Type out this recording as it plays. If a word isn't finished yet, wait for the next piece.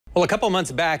Well, a couple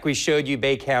months back, we showed you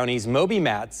Bay County's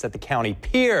Mobi-mats at the county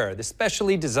pier. The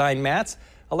specially designed mats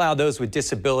allow those with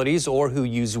disabilities or who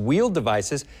use wheeled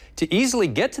devices to easily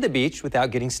get to the beach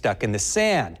without getting stuck in the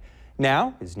sand.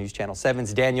 Now, as News Channel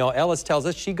 7's Daniel Ellis tells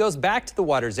us, she goes back to the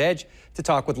water's edge to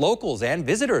talk with locals and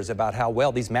visitors about how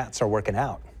well these mats are working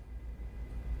out.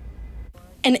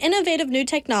 An innovative new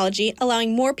technology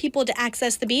allowing more people to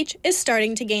access the beach is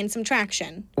starting to gain some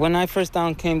traction. When I first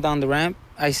came down the ramp,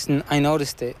 I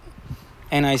noticed it,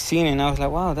 and I seen it, and I was like,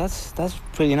 wow, that's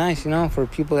pretty nice, you know, for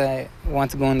people that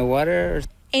want to go in the water.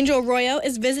 Angel Arroyo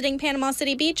is visiting Panama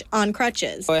City Beach on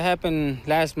crutches. It happened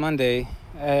last Monday.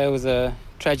 It was a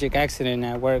tragic accident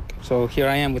at work, so here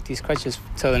I am with these crutches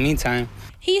till the meantime.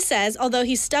 He says although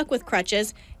he's stuck with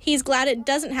crutches, he's glad it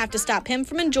doesn't have to stop him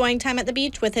from enjoying time at the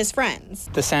beach with his friends.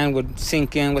 The sand would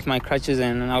sink in with my crutches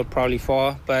and I would probably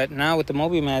fall, but now with the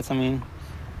Mobi-mats, I mean,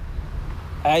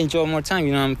 I enjoy more time,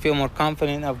 you know, I feel more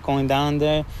confident of going down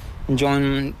there,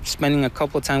 enjoying spending a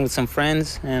couple of time with some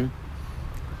friends and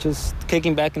just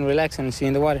kicking back and relaxing and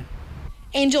seeing the water.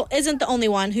 Angel isn't the only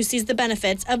one who sees the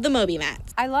benefits of the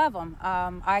Mobi-mats. I love them.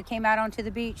 I came out onto the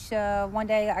beach one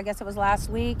day, I guess it was last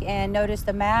week, and noticed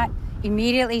the mat.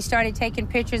 Immediately started taking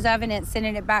pictures of it and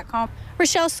sending it back home.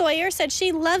 Rochelle Sawyer said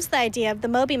she loves the idea of the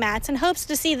Mobi-mats and hopes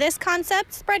to see this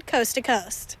concept spread coast to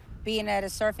coast. Being at a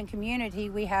surfing community,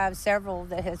 we have several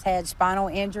that has had spinal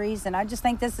injuries, and I just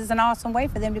think this is an awesome way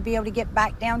for them to be able to get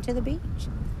back down to the beach.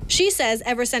 She says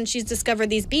ever since she's discovered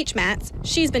these beach mats,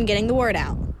 she's been getting the word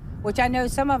out. Which I know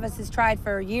some of us has tried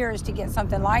for years to get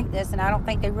something like this, and I don't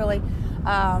think they really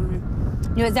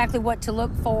knew exactly what to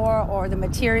look for or the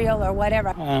material or whatever.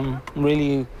 I'm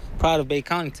really proud of Bay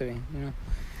County today, you know,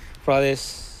 for all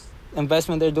this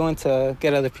investment they're doing to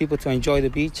get other people to enjoy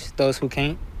the beach, those who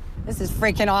can't. This is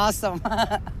freaking awesome.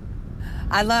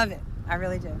 I love it. I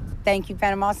really do. Thank you,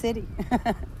 Panama City.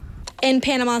 In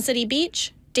Panama City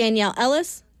Beach, Daniel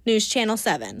Ellis, News Channel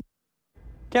 7.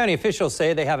 County officials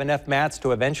say they have enough mats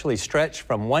to eventually stretch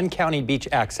from one county beach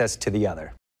access to the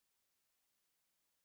other.